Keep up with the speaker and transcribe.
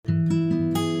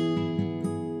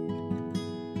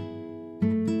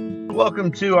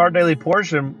Welcome to Our Daily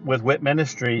Portion with WIT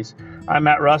Ministries. I'm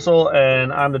Matt Russell,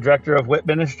 and I'm the director of WIT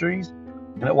Ministries.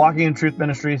 And at Walking in Truth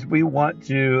Ministries, we want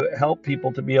to help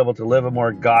people to be able to live a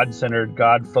more God-centered,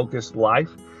 God-focused life,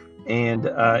 and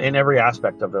in every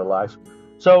aspect of their life.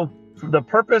 So the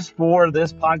purpose for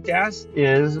this podcast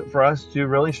is for us to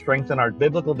really strengthen our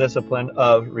biblical discipline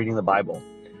of reading the Bible.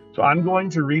 So I'm going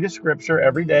to read a scripture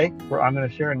every day where I'm going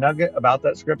to share a nugget about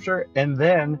that scripture, and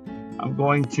then I'm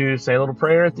going to say a little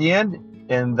prayer at the end,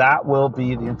 and that will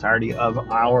be the entirety of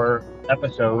our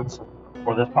episodes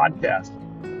for this podcast.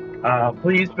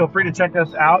 Please feel free to check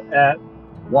us out at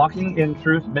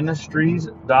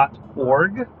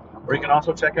walkingintruthministries.org, or you can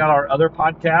also check out our other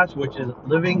podcast, which is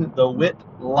Living the WIT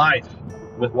Life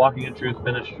with Walking in Truth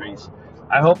Ministries.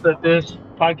 I hope that this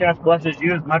podcast blesses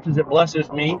you as much as it blesses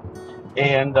me.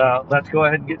 And let's go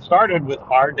ahead and get started with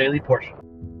our daily portion.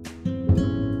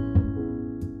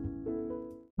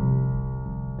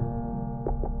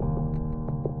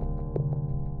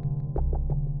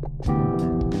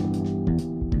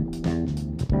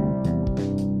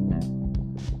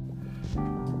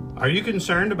 Are you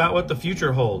concerned about what the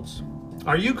future holds?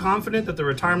 Are you confident that the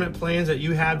retirement plans that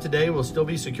you have today will still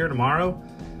be secure tomorrow?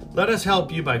 Let us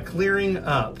help you by clearing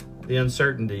up the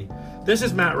uncertainty. This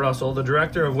is Matt Russell, the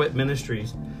director of WIT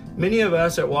Ministries. Many of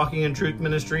us at Walking in Truth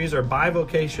Ministries are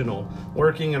bivocational,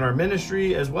 working in our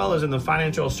ministry as well as in the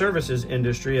financial services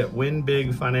industry at Win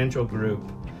Big Financial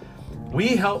Group. We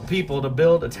help people to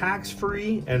build a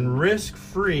tax-free and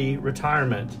risk-free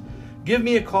retirement. Give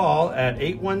me a call at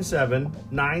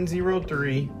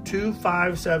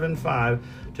 817-903-2575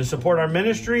 to support our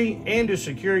ministry and to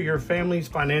secure your family's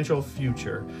financial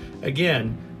future.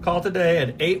 Again, call today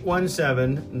at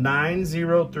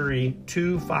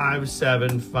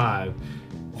 817-903-2575.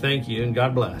 Thank you and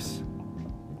God bless.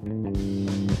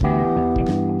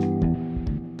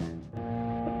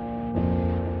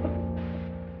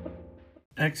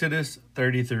 Exodus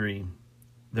 33.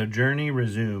 The journey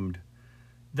resumed.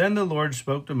 Then the Lord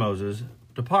spoke to Moses,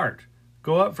 "Depart,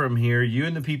 go up from here, you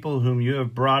and the people whom you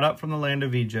have brought up from the land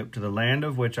of Egypt to the land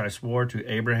of which I swore to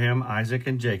Abraham, Isaac,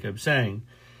 and Jacob, saying,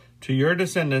 to your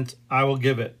descendants I will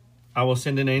give it. I will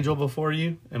send an angel before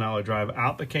you, and I will drive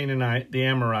out the Canaanite, the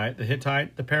Amorite, the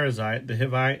Hittite, the Perizzite, the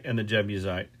Hivite, and the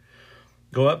Jebusite.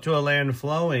 Go up to a land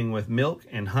flowing with milk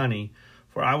and honey,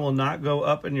 for I will not go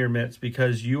up in your midst,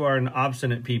 because you are an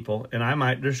obstinate people, and I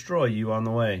might destroy you on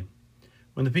the way."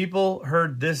 When the people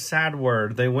heard this sad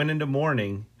word, they went into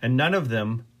mourning, and none of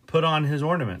them put on his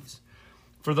ornaments.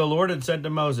 For the Lord had said to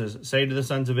Moses, "Say to the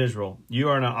sons of Israel, you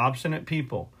are an obstinate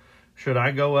people. Should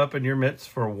I go up in your midst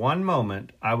for one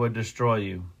moment, I would destroy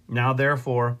you. Now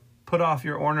therefore, put off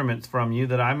your ornaments from you,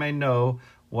 that I may know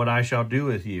what I shall do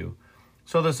with you."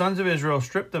 So the sons of Israel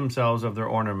stripped themselves of their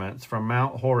ornaments from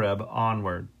Mount Horeb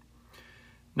onward.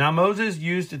 Now Moses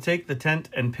used to take the tent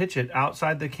and pitch it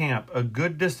outside the camp, a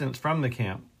good distance from the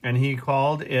camp, and he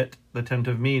called it the tent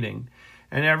of meeting.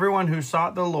 And everyone who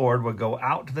sought the Lord would go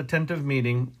out to the tent of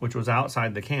meeting, which was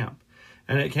outside the camp.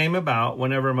 And it came about,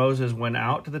 whenever Moses went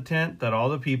out to the tent, that all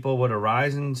the people would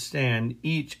arise and stand,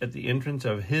 each at the entrance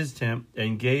of his tent,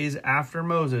 and gaze after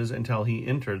Moses until he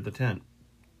entered the tent.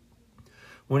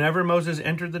 Whenever Moses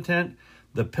entered the tent,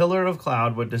 the pillar of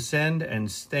cloud would descend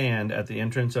and stand at the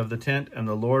entrance of the tent, and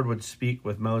the Lord would speak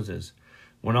with Moses.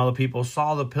 When all the people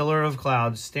saw the pillar of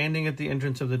cloud standing at the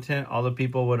entrance of the tent, all the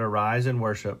people would arise and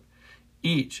worship,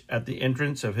 each at the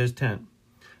entrance of his tent.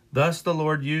 Thus the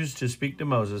Lord used to speak to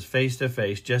Moses face to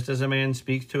face, just as a man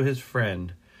speaks to his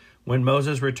friend. When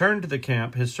Moses returned to the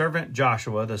camp, his servant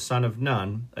Joshua, the son of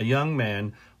Nun, a young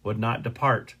man, would not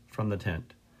depart from the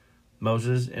tent.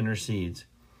 Moses intercedes.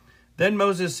 Then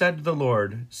Moses said to the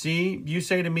Lord, "See, you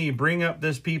say to me, bring up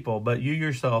this people, but you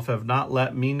yourself have not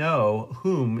let me know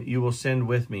whom you will send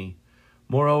with me.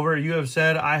 Moreover, you have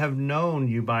said, I have known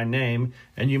you by name,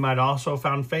 and you might also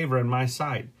found favor in my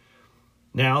sight.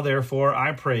 Now, therefore,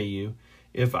 I pray you,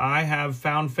 if I have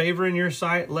found favor in your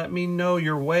sight, let me know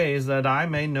your ways, that I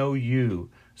may know you,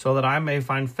 so that I may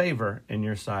find favor in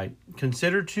your sight.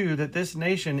 Consider, too, that this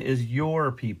nation is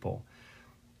your people."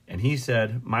 And he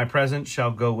said, "My presence shall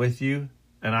go with you,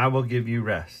 and I will give you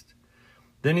rest."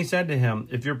 Then he said to him,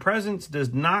 "If your presence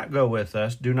does not go with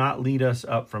us, do not lead us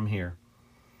up from here.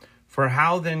 For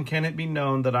how then can it be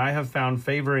known that I have found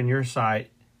favor in your sight,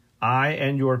 I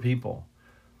and your people?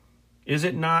 Is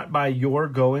it not by your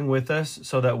going with us,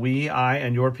 so that we, I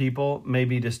and your people, may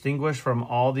be distinguished from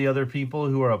all the other people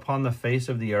who are upon the face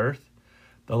of the earth?"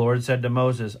 The Lord said to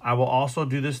Moses, "I will also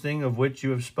do this thing of which you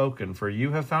have spoken, for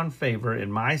you have found favor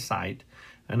in my sight,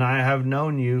 and I have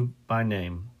known you by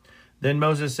name." Then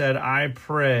Moses said, "I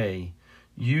pray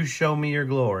you show me your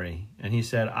glory. And he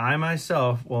said, I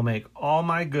myself will make all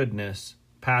my goodness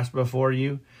pass before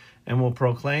you, and will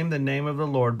proclaim the name of the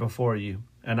Lord before you.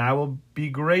 And I will be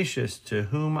gracious to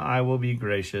whom I will be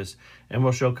gracious, and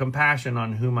will show compassion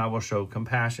on whom I will show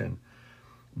compassion.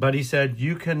 But he said,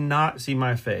 you cannot see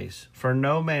my face, for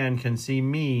no man can see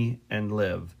me and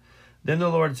live. Then the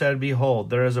Lord said, behold,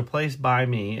 there is a place by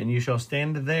me, and you shall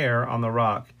stand there on the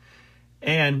rock.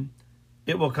 And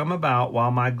it will come about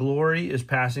while my glory is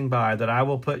passing by, that I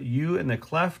will put you in the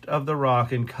cleft of the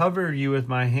rock and cover you with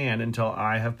my hand until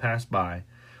I have passed by.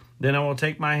 Then I will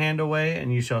take my hand away,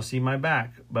 and you shall see my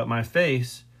back, but my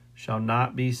face shall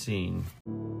not be seen.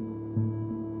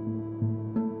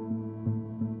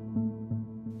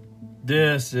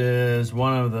 This is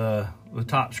one of the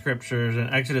top scriptures in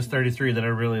Exodus 33 that I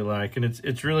really like, and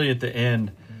it's really at the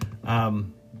end.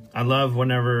 I love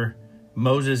whenever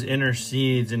Moses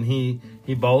intercedes, and he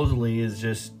boldly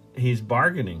he's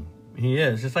bargaining. He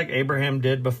is, just like Abraham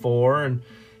did before, and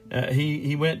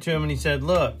he went to him and he said,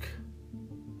 look,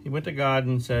 he went to God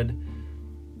and said,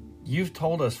 you've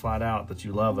told us flat out that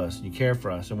you love us, you care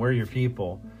for us, and we're your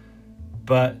people,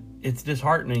 but it's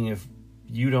disheartening if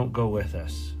you don't go with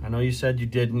us. I know you said you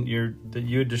didn't, that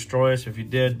you would destroy us if you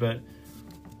did, but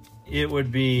it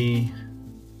would be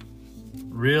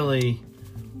really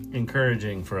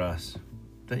encouraging for us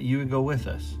that you would go with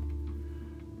us.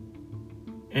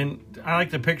 And I like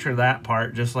to picture that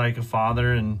part just like a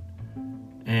father and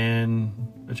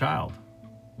a child.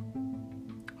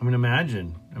 I mean,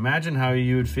 imagine how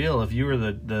you would feel if you were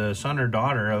the son or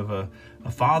daughter of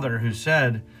a father who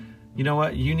said, you know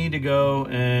what, you need to go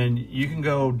and you can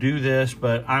go do this,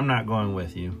 but I'm not going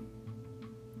with you.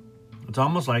 It's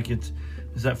almost like it's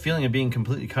that feeling of being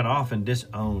completely cut off and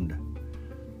disowned.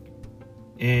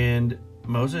 And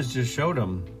Moses just showed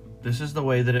him, this is the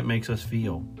way that it makes us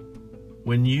feel.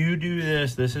 When you do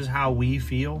this, this is how we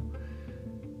feel.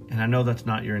 And I know that's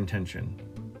not your intention.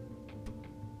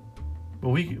 But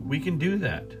we can do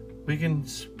that. We can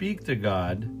speak to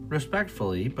God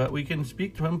respectfully, but we can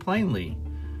speak to him plainly.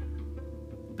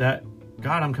 That,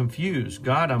 God, I'm confused.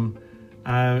 God,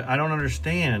 I don't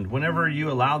understand. Whenever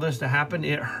you allow this to happen,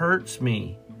 it hurts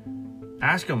me.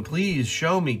 Ask him, please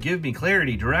show me, give me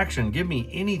clarity, direction, give me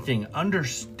anything,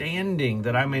 understanding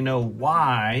that I may know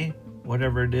why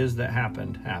whatever it is that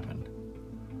happened.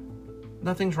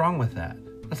 Nothing's wrong with that.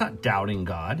 That's not doubting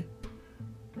God.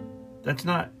 That's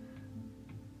not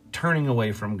turning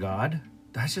away from God.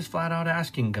 That's just flat out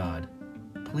asking God,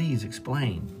 please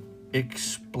explain.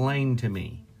 Explain to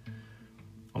me.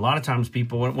 A lot of times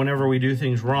people, whenever we do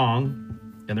things wrong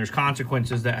and there's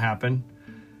consequences that happen,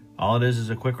 all it is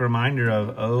a quick reminder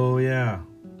of, oh yeah,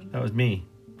 that was me.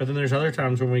 But then there's other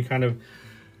times when we kind of,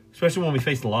 especially when we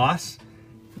face loss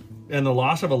and the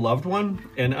loss of a loved one,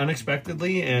 and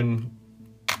unexpectedly and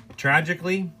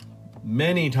tragically,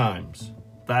 many times,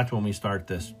 that's when we start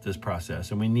this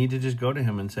process. And we need to just go to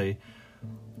him and say,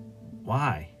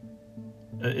 why?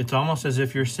 It's almost as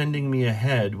if you're sending me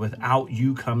ahead without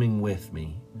you coming with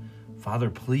me. Father,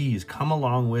 please come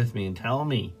along with me and tell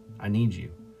me I need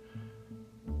you.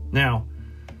 Now,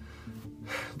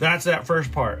 that's that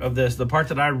first part of this. The part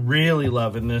that I really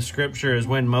love in this scripture is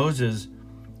when Moses,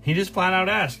 he just flat out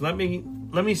asked, let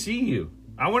me see you.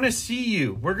 I want to see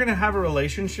you. We're going to have a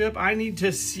relationship. I need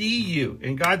to see you.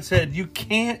 And God said, you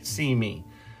can't see me.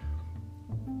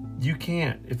 You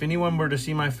can't. If anyone were to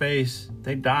see my face,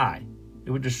 they'd die.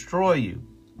 It would destroy you.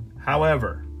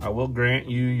 However, I will grant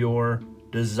you your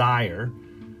desire,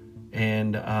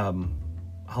 and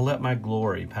I'll let my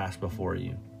glory pass before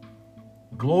you.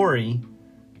 Glory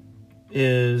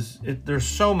there's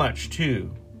so much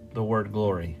to the word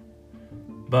glory.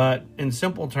 But in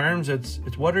simple terms, it's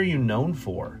what are you known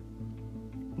for?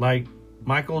 Like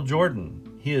Michael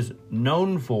Jordan, he is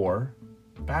known for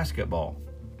basketball.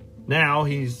 Now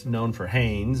he's known for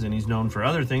Hanes and he's known for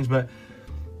other things, but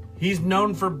he's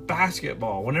known for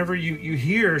basketball. Whenever you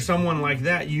hear someone like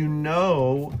that, you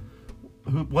know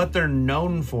what they're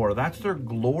known for. That's their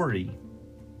glory.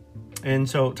 And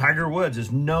so Tiger Woods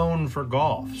is known for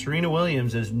golf. Serena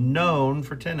Williams is known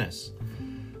for tennis.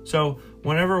 So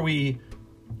whenever we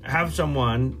have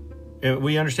someone,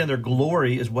 we understand their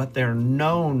glory is what they're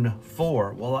known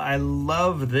for. Well, I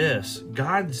love this.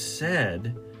 God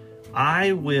said,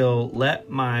 I will let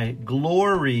my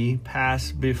glory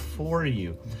pass before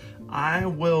you. I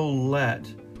will let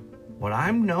what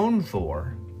I'm known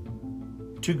for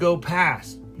to go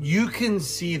past. You can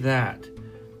see that.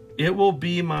 It will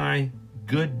be my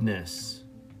goodness.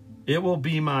 It will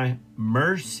be my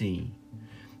mercy.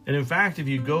 And in fact, if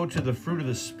you go to the fruit of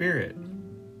the Spirit,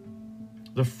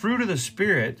 The fruit of the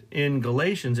Spirit in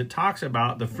Galatians, it talks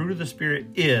about the fruit of the Spirit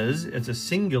is, it's a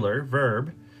singular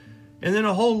verb, and then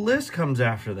a whole list comes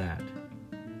after that,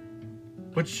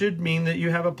 which should mean that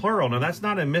you have a plural. Now, that's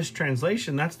not a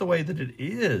mistranslation. That's the way that it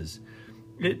is.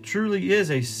 It truly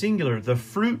is a singular. The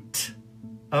fruit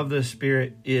of the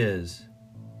Spirit is.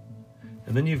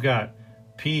 And then you've got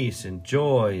peace and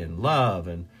joy and love,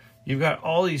 and you've got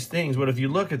all these things. But if you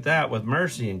look at that with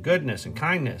mercy and goodness and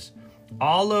kindness,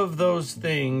 all of those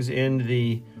things in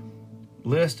the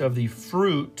list of the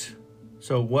fruit,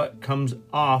 so what comes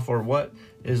off or what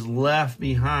is left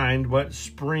behind, what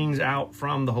springs out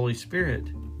from the Holy Spirit,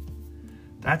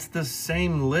 that's the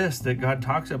same list that God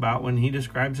talks about when he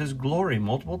describes his glory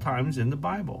multiple times in the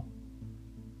Bible.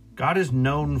 God is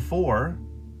known for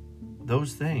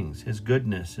those things, his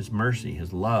goodness, his mercy,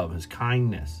 his love, his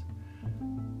kindness.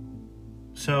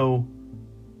 So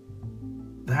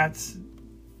that's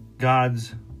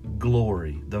God's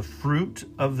glory. The fruit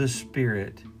of the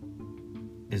Spirit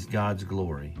is God's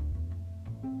glory.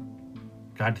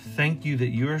 God, thank you that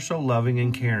you are so loving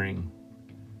and caring.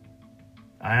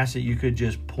 I ask that you could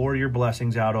just pour your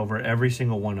blessings out over every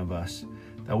single one of us,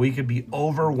 that we could be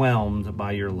overwhelmed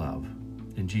by your love.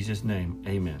 In Jesus' name,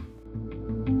 amen.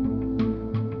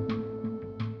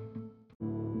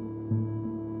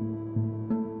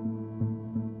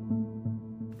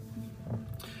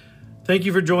 Thank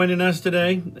you for joining us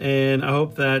today, and I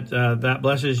hope that that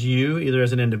blesses you either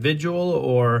as an individual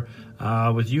or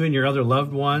with you and your other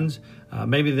loved ones.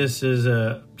 Maybe this is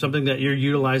something that you're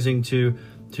utilizing to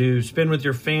spend with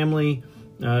your family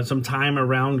some time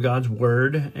around God's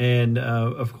Word, and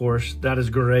of course, that is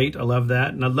great. I love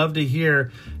that, and I'd love to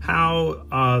hear how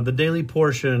the Daily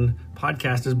Portion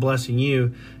podcast is blessing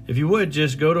you. If you would,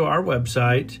 just go to our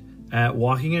website at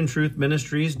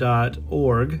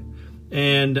walkingintruthministries.org.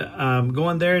 And go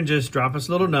on there and just drop us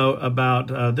a little note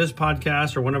about this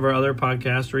podcast or one of our other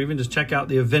podcasts, or even just check out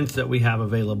the events that we have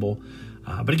available.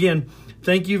 But again,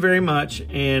 thank you very much,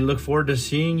 and look forward to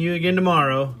seeing you again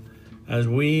tomorrow as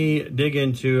we dig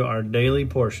into our daily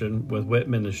portion with WIT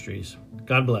Ministries.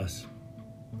 God bless.